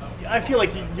know, I feel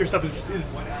like your stuff is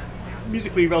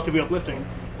musically relatively uplifting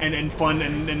and fun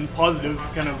and positive,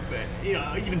 kind of, you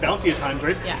know, even bouncy at times,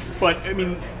 right? Yeah. But I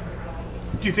mean,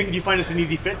 do you find it's an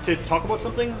easy fit to talk about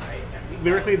something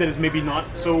lyrically that is maybe not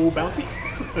so bouncy?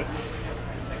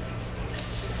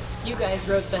 You guys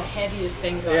wrote the heaviest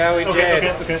things on Yeah, we Okay,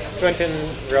 did. okay. Quentin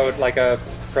wrote like a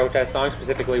protest song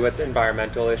specifically with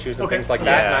environmental issues and Okay. things like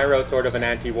that, Yeah. and I wrote sort of an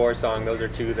anti-war song. Those are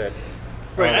two that.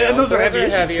 Right, and those are heavy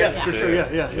issues, heavier. yeah, for sure,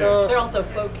 yeah. No, Oh. They're also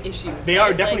folk issues. They right?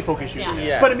 are definitely Like, folk issues.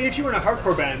 Yeah. But I mean, if you were in a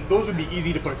hardcore band, those would be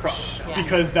easy to put across Yeah.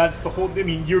 because that's the whole. I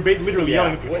mean, you're literally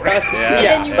yelling at people. with right? us, Yeah. And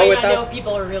then you but might with not know us, if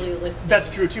people are really listening. That's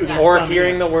true too. Yeah. or That's not-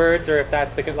 hearing the words, or if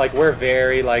that's the like, we're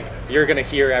very like you're gonna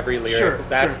hear every lyric. Sure,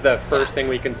 That's sure. the first thing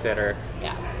we consider.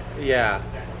 Yeah.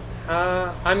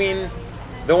 Yeah. I mean,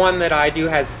 the one that I do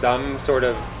has some sort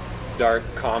of dark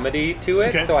comedy to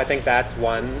it, Okay. so I think that's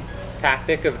one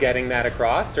tactic of getting that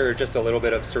across, or just a little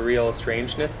bit of surreal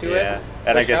strangeness to Yeah, it,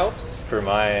 and I which guess helps. for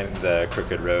mine, the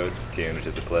Crooked Road tune, which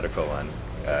is the political one,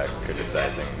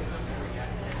 criticizing,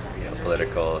 you know,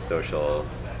 political, social,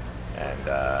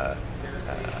 and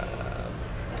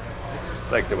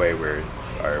like the way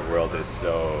our world is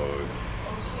so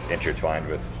intertwined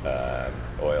with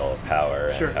oil power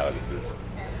and Sure. how this is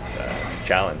a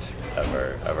challenge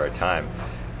of our time.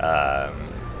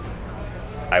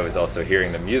 I was also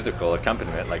hearing the musical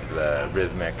accompaniment, like the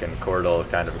rhythmic and chordal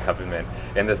kind of accompaniment,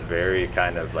 in this very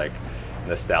kind of like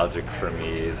nostalgic for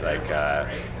me, like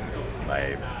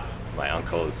my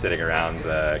uncles sitting around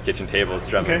the kitchen table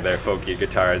strumming Okay. their folky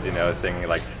guitars, you know, singing,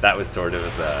 like that was sort of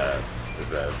the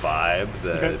vibe,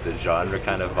 Okay. the genre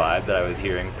kind of vibe that I was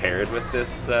hearing paired with this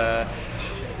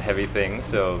heavy thing.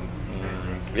 So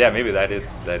yeah, maybe that is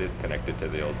connected to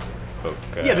the old folk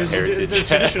Yeah, there's heritage. a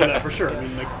tradition of that for sure. I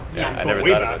mean, like, Yeah, I go never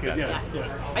way thought back. about that. Yeah.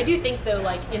 I do think though,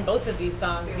 like in both of these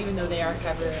songs, even though they are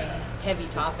covering heavy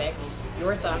topic,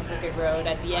 your song Crooked Road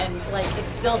at the end, like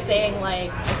it's still saying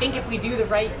like, I think if we do the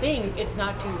right thing, it's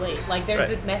not too late. Like there's Right.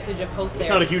 this message of hope there.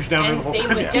 not a huge downer And the whole same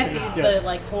time. with Yeah. Jesse's, Yeah. the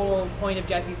like whole point of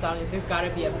Jesse's song is there's got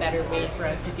to be a better way for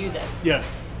us to do this. Yeah.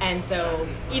 And so,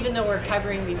 even though we're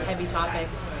covering these heavy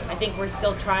topics, I think we're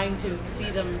still trying to see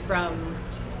them from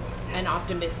an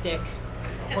optimistic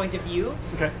point of view.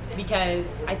 Okay.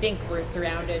 Because I think we're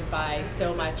surrounded by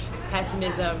so much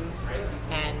pessimism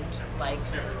and like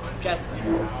just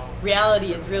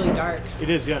reality is really dark. It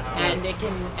is, yeah. And it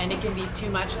can be too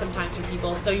much sometimes for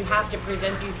people. So you have to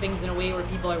present these things in a way where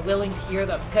people are willing to hear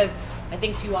them. Because I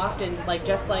think too often, like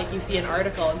just like you see an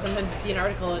article, and sometimes you see an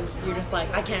article and you're just like,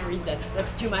 I can't read this.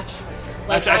 That's too much.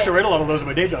 I have to write a lot of those in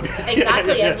my day job.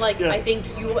 Exactly, Yeah, and like yeah. I think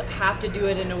you have to do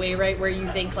it in a way, right, where you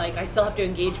think like I still have to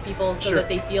engage people so Sure. that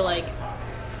they feel like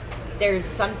there's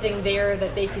something there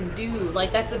that they can do.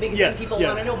 Like that's the biggest thing people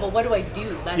want to know. But what do I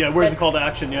do? Where's the call to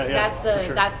action? That's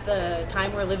the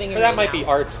time we're living in. But that might be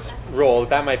art's role.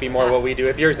 That might be more what we do.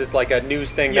 If yours is like a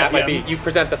news thing, that might be you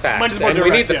present the facts, and we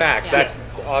need the facts. That's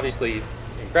obviously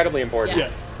incredibly important. Yeah.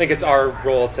 I think it's our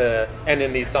role to end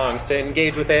in these songs to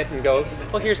engage with it and go,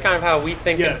 well, here's kind of how we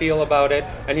think and feel about it,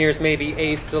 and here's maybe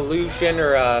a solution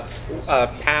or a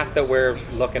path that we're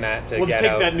looking at to get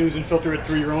take out. that news and filter it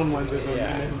through your own lenses and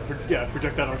then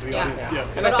project that onto the audience. Yeah.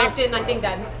 But often I think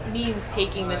that means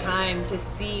taking the time to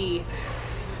see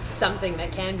something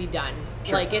that can be done.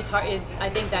 Sure. Like it's hard. I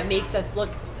think that makes us look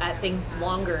at things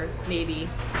longer, maybe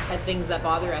at things that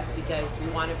bother us, because we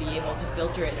want to be able to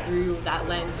filter it through that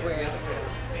lens where it's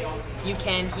you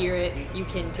can hear it, you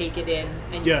can take it in,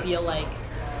 and you feel like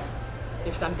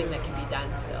there's something that can be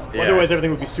done still. Yeah. Otherwise,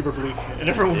 everything would be super bleak, and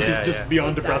everyone would be just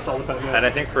beyond depressed all the time. Yeah. And I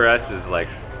think for us as like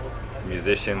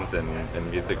musicians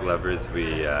and music lovers,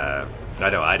 we I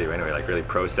know I do anyway. Like really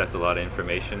process a lot of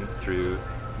information through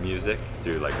music,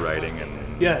 through like writing and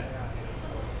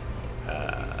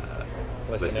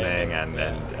listening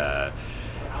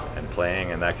and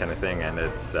playing and that kind of thing, and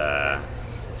it's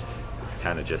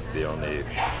kind of just the only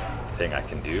thing I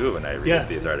can do when I read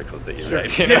these articles that you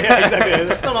write. You know? Exactly.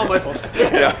 It's not all my fault.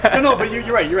 No, but you're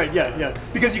right. Yeah,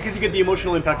 because you get the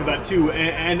emotional impact of that too,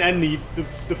 and the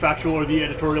factual or the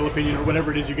editorial opinion or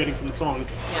whatever it is you're getting from the song.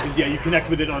 Is you connect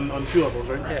with it on two levels,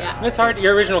 right? Yeah. And it's hard.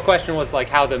 Your original question was like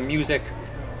how the music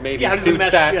maybe suits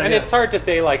that, and it's hard to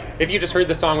say like if you just heard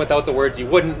the song without the words, you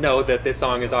wouldn't know that this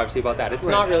song is obviously about that. It's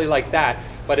not really like that,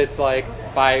 but it's like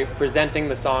by presenting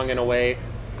the song in a way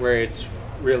where it's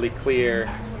really clear,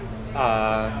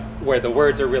 where the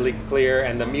words are really clear,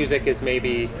 and the music is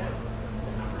maybe.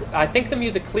 I think the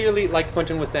music clearly, like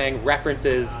Quentin was saying,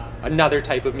 references another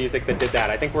type of music that did that.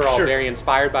 I think we're all very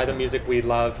inspired by the music we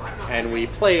love, and we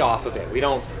play off of it. We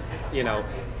don't,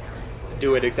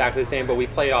 do it exactly the same, but we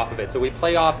play off of it. So we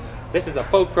play off, this is a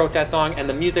folk protest song, and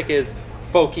the music is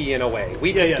folky in a way.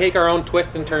 We can take our own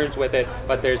twists and turns with it,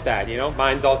 but there's that,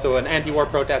 Mine's also an anti-war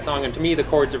protest song, and to me the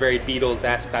chords are very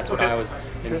Beatles-esque. That's what I was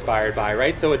inspired by,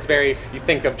 right? So it's very, you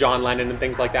think of John Lennon and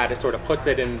things like that, it sort of puts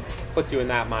you in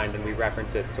that mind, and we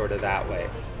reference it sort of that way.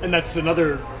 And that's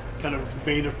another kind of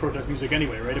vein of protest music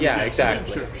anyway, right?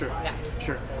 Exactly.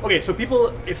 Sure. Okay, so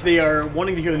people, if they are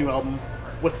wanting to hear the new album,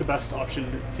 what's the best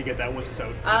option to get that once it's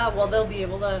out? Well, they'll be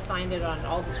able to find it on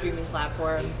all the streaming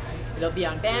platforms. It'll be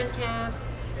on Bandcamp.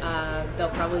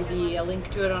 There'll probably be a link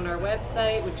to it on our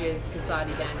website, which is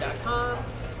kasadiband.com.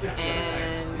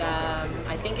 And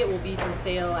I think it will be for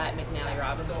sale at McNally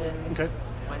Robinson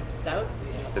once it's out.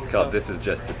 It's called This Is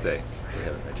Just to Say. We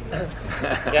haven't mentioned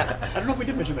that. I don't know if we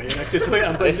did mention that yet.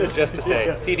 This is just to say.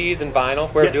 CDs and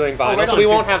vinyl. We're doing vinyl, so we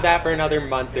won't have that for another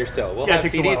month or so. We'll have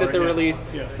CDs at the release,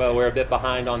 but we're a bit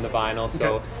behind on the vinyl,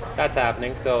 so that's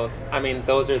happening. So, I mean,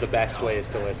 those are the best ways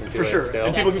to listen to it still.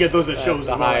 And people can get those at shows as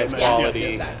well. The highest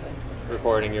quality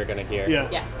recording you're going to hear.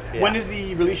 Yeah. When is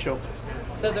the release show?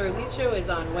 So the release show is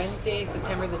on Wednesday,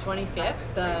 September the 25th.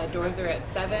 The doors are at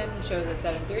 7, shows at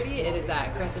 7:30. It is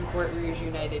at Crescent Fort Rouge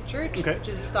United Church, which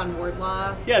is just on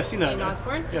Wardlaw. Yeah, I've seen that. In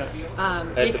Osborne.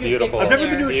 It's beautiful. I've never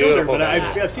been to a show there, but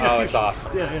I've seen a few. It's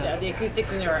awesome. Yeah, the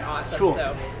acoustics in there are awesome. Cool.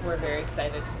 So we're very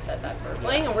excited that that's where we're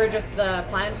playing. And the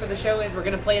plan for the show is we're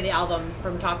going to play the album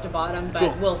from top to bottom,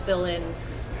 but we'll fill in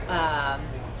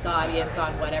the audience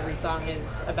on what every song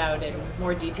is about in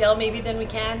more detail maybe than we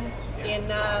can in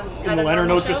the liner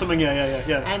notes or something.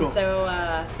 And so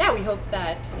we hope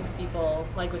that if people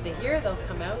like what they hear, they'll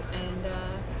come out and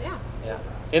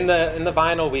in the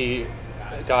vinyl we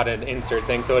got an insert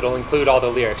thing, so it'll include all the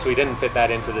lyrics. We didn't fit that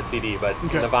into the CD, but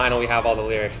in the vinyl we have all the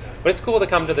lyrics. But it's cool to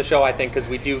come to the show, I think, because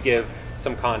we do give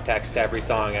some context to every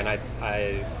song, and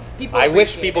I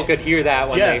wish people could hear that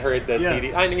when they heard the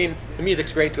CD. I mean, the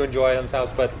music's great to enjoy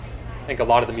themselves, but I think a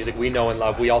lot of the music we know and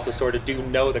love, we also sort of do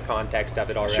know the context of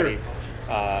it already.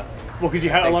 Well, because you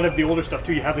have a lot of the older stuff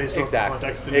too. You have the historical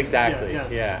context. Exactly.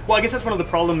 Well, I guess that's one of the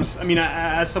problems. I mean,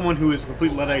 as someone who is a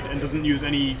complete Luddite and doesn't use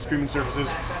any streaming services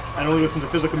and only listens to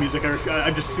physical music,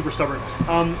 I'm just super stubborn.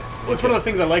 It's one of the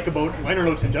things I like about liner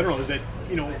notes in general is that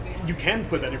you can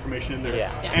put that information in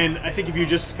there. And I think if you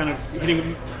just kind of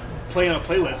play on a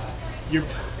playlist, you're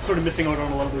sort of missing out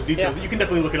on a lot of those details. You can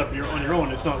definitely look it up on your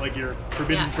own. It's not like you're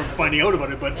forbidden from finding out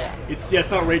about it, but it's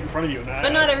not right in front of you.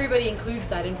 But not everybody includes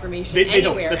that information they don't.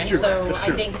 anywhere. That's true. So That's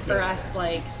true. I think for us,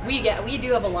 like we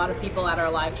do have a lot of people at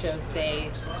our live shows say,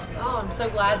 "Oh, I'm so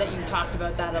glad that you talked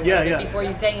about that a little bit before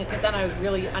you sang it, because then I was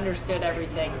really understood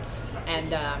everything."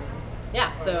 And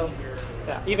so.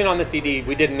 Yeah, even on the CD,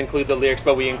 we didn't include the lyrics,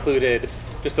 but we included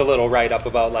just a little write-up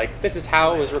about like, this is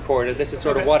how it was recorded, this is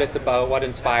sort of what it's about, what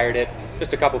inspired it.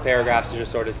 Just a couple paragraphs to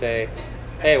just sort of say,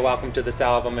 hey, welcome to this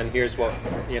album, and here's what,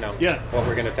 what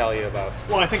we're going to tell you about.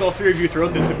 Well, I think all three of you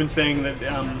throughout this have been saying that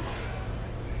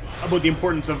about the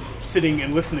importance of sitting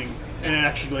and listening and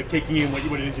actually like taking in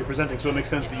what it is you're presenting. So it makes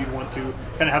sense that you'd want to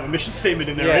kind of have a mission statement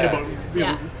in there, right,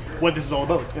 about what this is all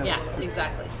about. Yeah,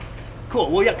 exactly. Cool.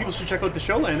 Well, yeah, people should check out the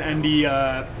show and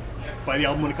buy the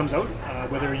album when it comes out,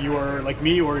 whether you are like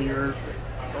me or you're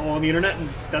all on the internet, and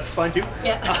that's fine too.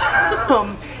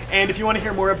 Yeah. And if you want to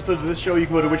hear more episodes of this show, you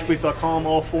can go to witchpolice.com.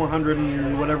 All 400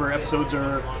 and whatever episodes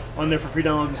are on there for free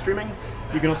download and streaming.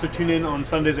 You can also tune in on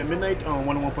Sundays at midnight on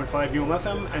 101.5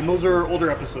 UMFM, and those are older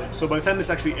episodes. So by the time this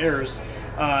actually airs,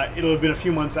 it'll have been a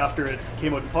few months after it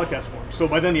came out in podcast form. So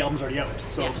by then the album's already out.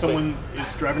 So if someone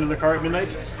is driving in their car at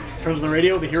midnight, turns on the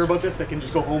radio, they hear about this, they can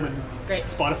just go home and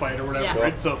Spotify it or whatever,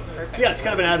 right? So yeah, it's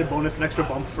kind of an added bonus, an extra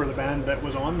bump for the band that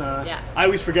was on. I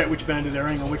always forget which band is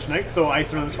airing on which night, so I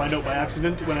sometimes find out by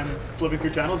accident when I'm flipping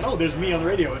through channels, oh, there's me on the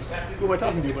radio, and who am I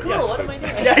talking to? But cool, what am I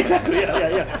doing? Yeah, exactly,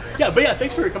 yeah, but yeah,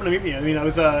 thanks for coming to meet me. I mean, I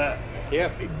was glad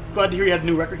to hear you had a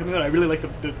new record coming out. I really liked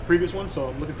the previous one, so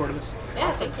I'm looking forward to this. Yeah,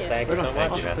 awesome. Thank you. Thank you so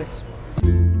much. Awesome, thanks.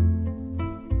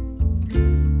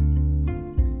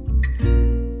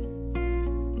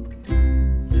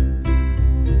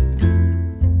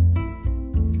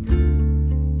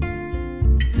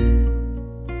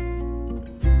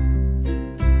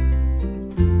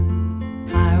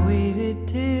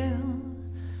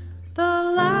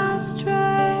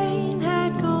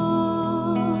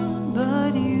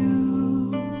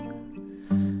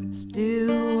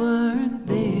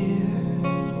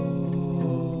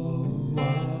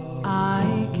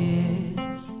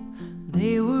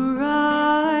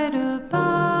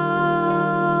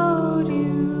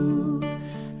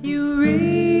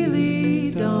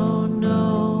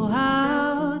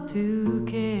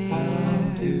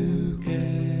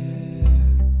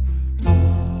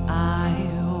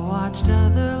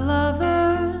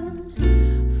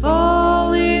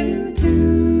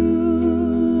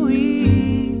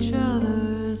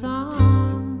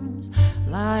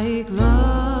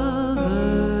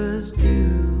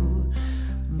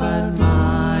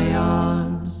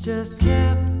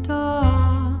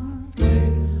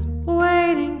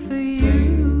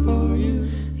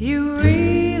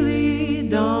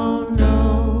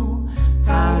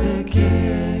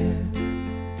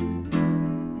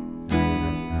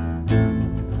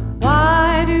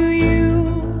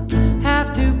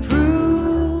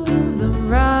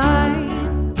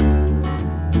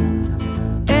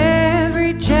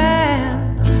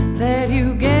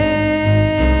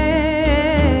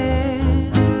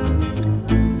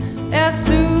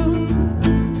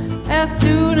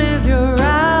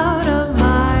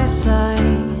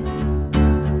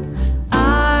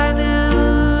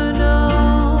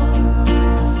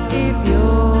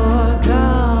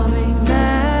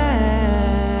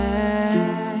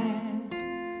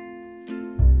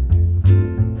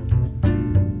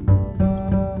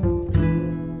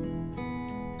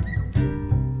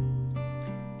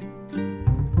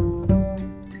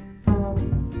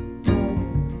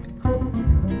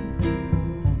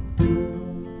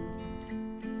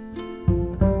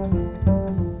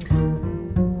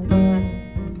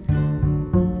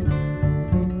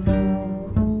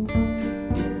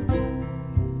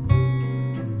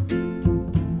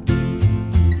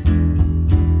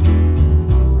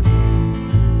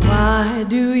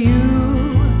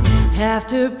 Have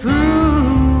to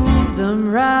prove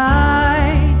them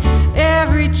right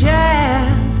every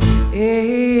chance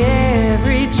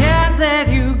that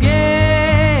you get.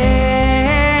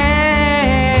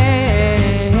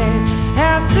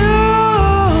 As soon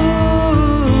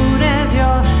as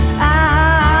you're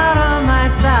out of my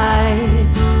sight,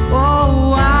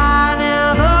 oh, I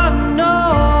never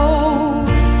know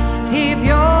if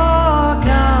you're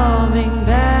coming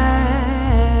back.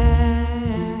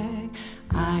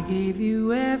 I gave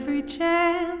you every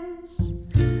chance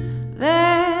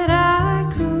that I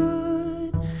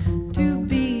could to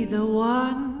be the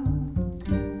one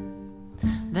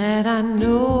that I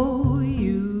know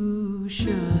you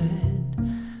should,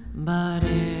 but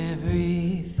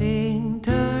everything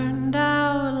turned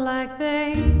out like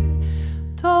they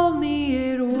told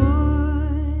me it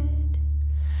would.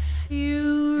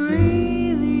 You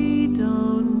really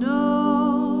don't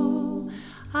know.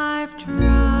 I've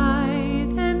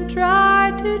tried and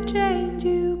tried to change